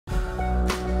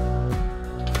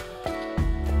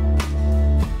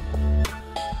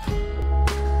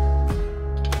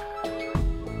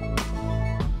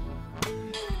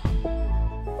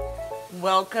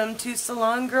welcome to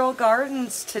Salongirl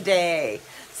Gardens today.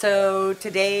 So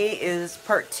today is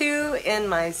part 2 in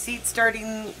my seed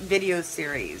starting video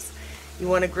series. You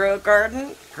want to grow a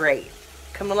garden? Great.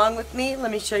 Come along with me,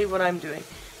 let me show you what I'm doing.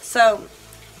 So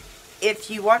if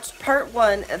you watched part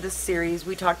 1 of this series,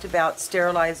 we talked about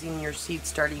sterilizing your seed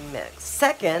starting mix.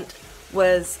 Second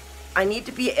was I need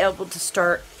to be able to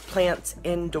start plants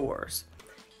indoors,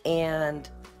 and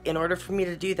in order for me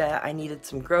to do that, I needed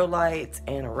some grow lights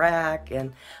and a rack,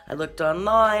 and I looked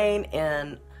online,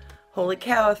 and holy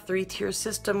cow, a 3-tier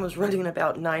system was running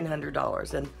about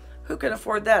 $900, and who can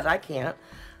afford that? I can't.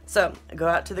 So I go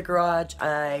out to the garage,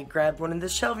 I grabbed one of the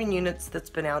shelving units that's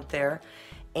been out there,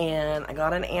 and I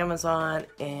got on Amazon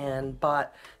and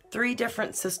bought 3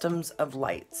 different systems of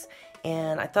lights,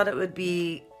 and I thought it would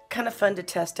be kind of fun to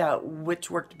test out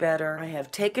which worked better. I have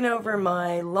taken over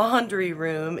my laundry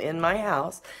room in my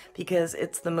house because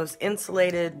it's the most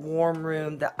insulated, warm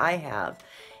room that I have,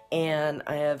 and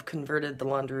I have converted the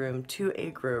laundry room to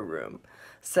a grow room.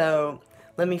 So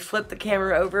let me flip the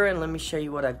camera over and let me show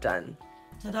you what I've done.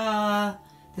 Ta-da!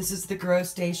 This is the grow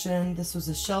station. This was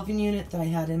a shelving unit that I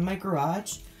had in my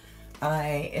garage.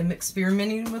 I am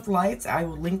experimenting with lights. I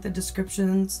will link the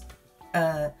descriptions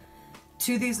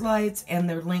to these lights, and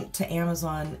they're linked to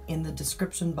Amazon in the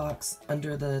description box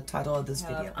under the title of this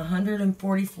video.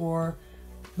 144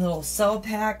 little cell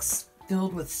packs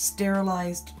filled with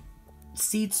sterilized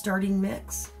seed starting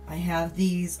mix. I have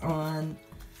these on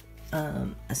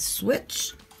a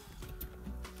switch,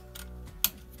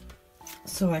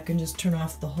 so I can just turn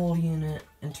off the whole unit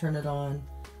and turn it on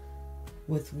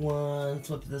with one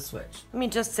flip of the switch. Let me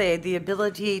just say, the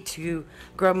ability to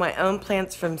grow my own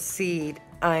plants from seed,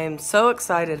 I am so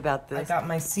excited about this. I got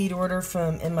my seed order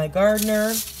from In My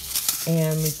Gardener,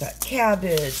 and we've got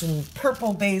cabbage and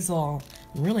purple basil.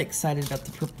 I'm really excited about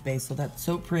the purple basil. That's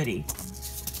so pretty.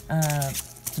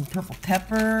 Some purple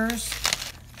peppers,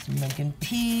 some Mexican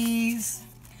peas,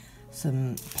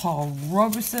 some Paul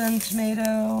Robeson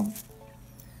tomato,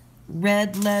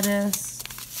 red lettuce.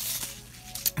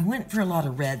 I went for a lot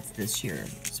of reds this year.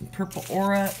 Some purple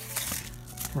aura,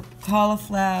 purple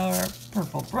cauliflower,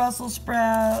 purple Brussels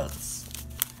sprouts,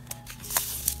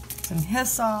 some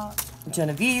hyssop,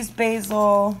 Genovese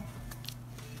basil,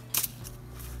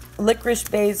 licorice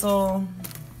basil,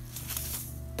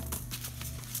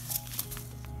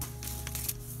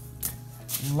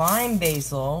 lime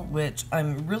basil, which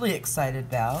I'm really excited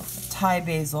about, Thai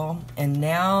basil, and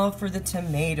now for the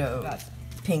tomatoes. Got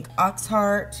pink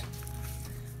oxheart,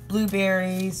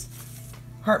 blueberries,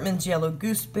 Hartman's yellow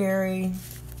gooseberry,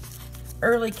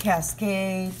 early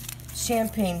cascade,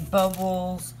 champagne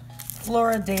bubbles,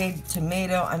 Floridae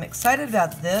tomato. I'm excited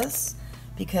about this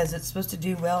because it's supposed to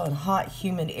do well in hot,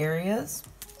 humid areas.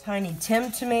 Tiny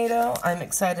Tim tomato. I'm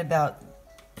excited about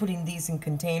putting these in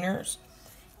containers.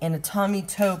 And a Tommy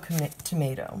Toe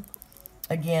tomato.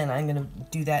 Again, I'm going to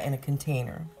do that in a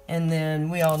container. And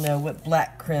then we all know what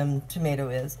black creme tomato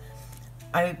is.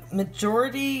 I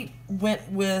majority went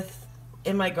with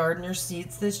In My Gardener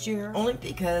seeds this year, only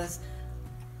because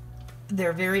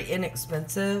they're very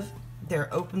inexpensive. They're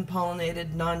open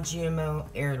pollinated, non-GMO,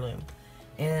 heirloom,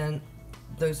 and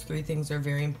those 3 things are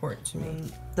very important to me.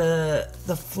 The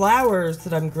flowers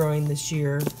that I'm growing this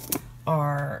year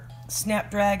are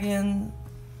snapdragon,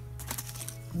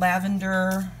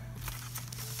 lavender.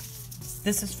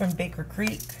 This is from Baker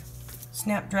Creek,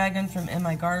 snapdragon from In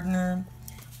My Gardener,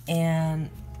 and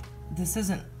this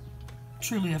isn't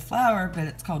truly a flower, but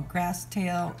it's called grass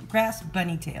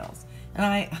bunny tails. And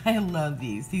I love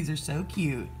these. These are so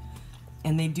cute.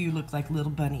 And they do look like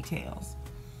little bunny tails.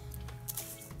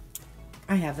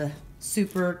 I have a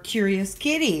super curious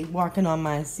kitty walking on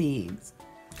my seeds.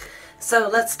 So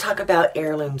let's talk about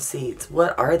heirloom seeds.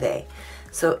 What are they?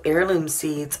 So heirloom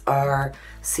seeds are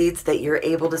seeds that you're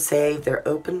able to save. They're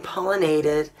open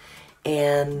pollinated,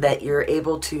 and that you're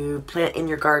able to plant in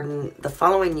your garden the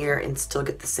following year and still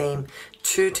get the same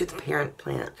true to the parent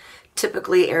plant.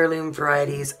 Typically, heirloom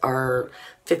varieties are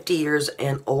 50 years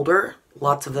and older.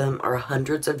 Lots of them are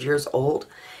hundreds of years old,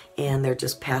 and they're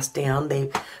just passed down.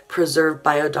 They preserve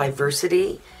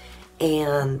biodiversity,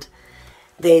 and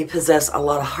they possess a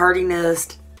lot of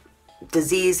hardiness,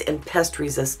 disease, and pest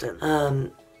resistance.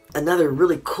 Another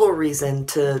really cool reason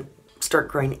to start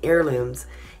growing heirlooms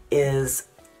is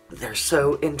they're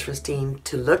so interesting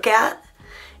to look at,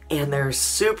 and they're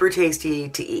super tasty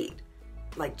to eat.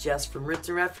 Like Jess from Roots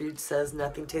and Refuge says,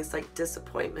 nothing tastes like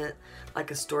disappointment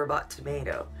like a store-bought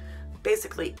tomato.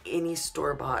 Basically, any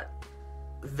store-bought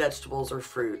vegetables or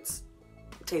fruits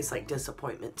taste like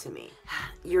disappointment to me.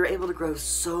 You're able to grow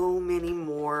so many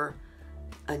more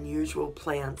unusual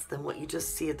plants than what you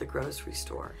just see at the grocery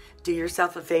store. Do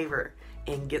yourself a favor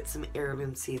and get some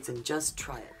heirloom seeds and just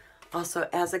try it. Also,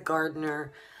 as a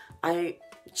gardener, I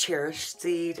cherish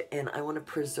seed and I want to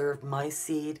preserve my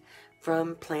seed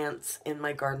from plants in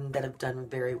my garden that have done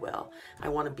very well. I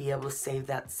want to be able to save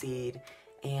that seed,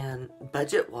 and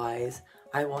budget-wise,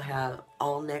 I will have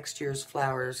all next year's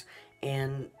flowers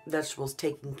and vegetables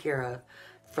taken care of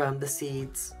from the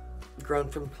seeds grown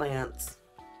from plants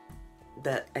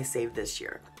that I saved this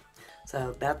year.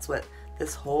 So that's what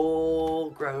this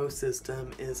whole grow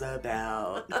system is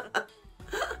about.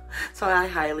 So I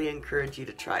highly encourage you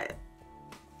to try it.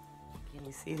 Can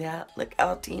you see that? Look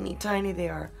how teeny tiny they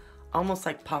are. Almost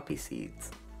like poppy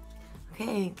seeds.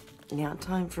 Okay, now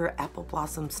time for apple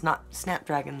blossom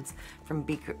snapdragons from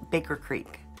Baker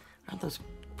Creek. Aren't those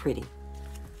pretty?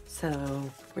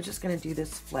 So we're just going to do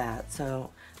this flat so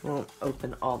we won't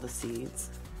open all the seeds.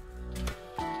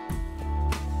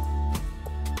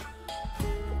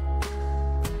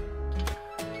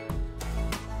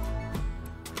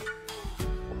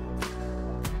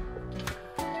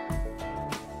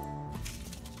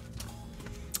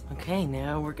 Okay,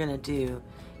 now we're gonna do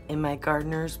In My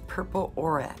Gardener's Purple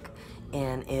Orac,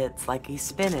 and it's like a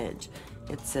spinach.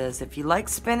 It says, if you like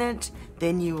spinach,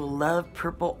 then you will love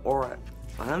Purple Orac.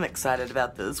 I'm excited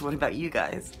about this. What about you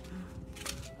guys?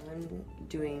 I'm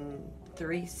doing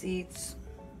 3 seeds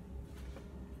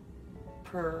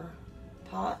per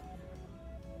pot.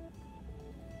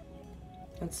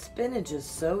 And spinach is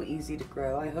so easy to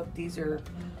grow. I hope these are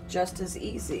just as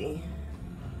easy.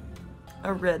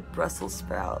 A red Brussels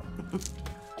sprout.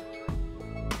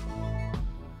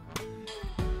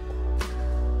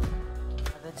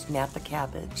 That's Napa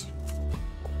cabbage.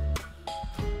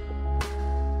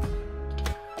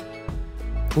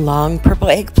 Long purple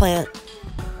eggplant.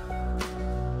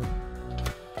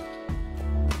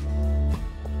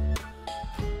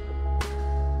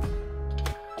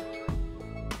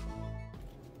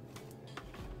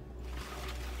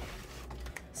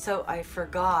 So I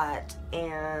forgot,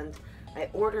 and I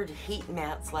ordered heat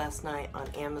mats last night on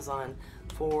Amazon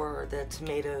for the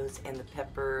tomatoes and the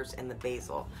peppers and the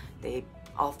basil.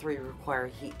 All 3 require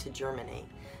heat to germinate.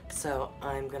 So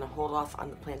I'm going to hold off on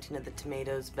the planting of the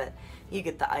tomatoes, but you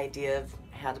get the idea of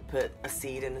how to put a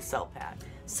seed in a cell pack.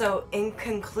 So in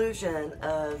conclusion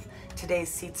of today's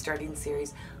seed starting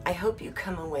series, I hope you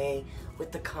come away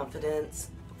with the confidence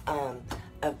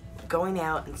of going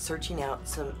out and searching out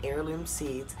some heirloom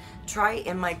seeds. Try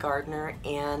In My Gardener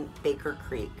and Baker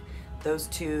Creek. Those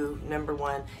 2, number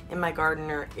 1. In My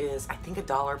Gardener is, I think,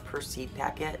 $1 per seed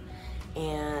packet,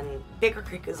 and Baker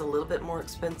Creek is a little bit more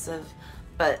expensive,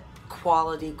 but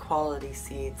quality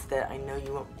seeds that I know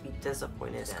you won't be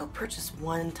disappointed in. Just go purchase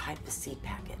 1 type of seed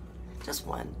packet, just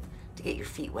 1, to get your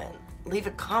feet wet. Leave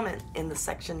a comment in the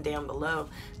section down below.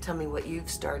 Tell me what you've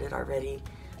started already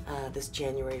this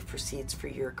January for seeds for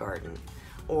your garden.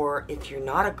 Or if you're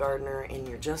not a gardener and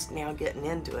you're just now getting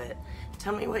into it,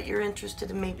 tell me what you're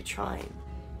interested in maybe trying.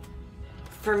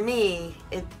 For me,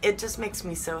 it just makes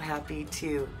me so happy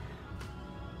to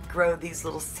grow these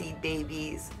little seed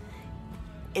babies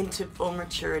into full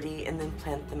maturity and then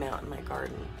plant them out in my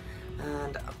garden.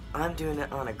 And I'm doing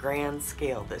it on a grand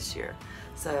scale this year.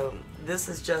 So this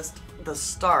is just the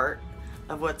start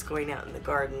of what's going out in the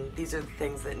garden. These are the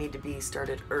things that need to be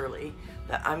started early,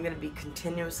 but I'm going to be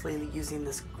continuously using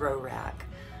this grow rack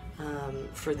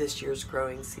for this year's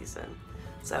growing season.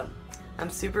 So I'm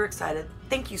super excited.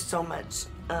 Thank you so much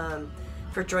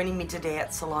for joining me today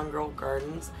at Salongirl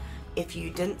Gardens. If you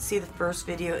didn't see the first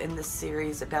video in this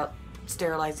series about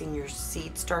sterilizing your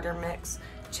seed starter mix,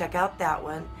 check out that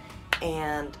one.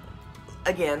 And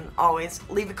again, always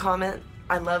leave a comment.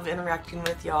 I love interacting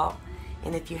with y'all.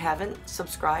 And if you haven't,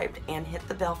 subscribed and hit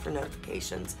the bell for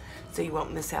notifications so you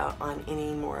won't miss out on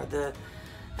any more of the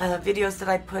videos that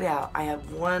I put out. I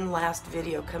have one last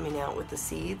video coming out with the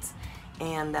seeds,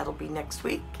 and that'll be next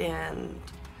week, and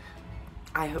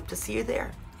I hope to see you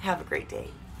there. Have a great day.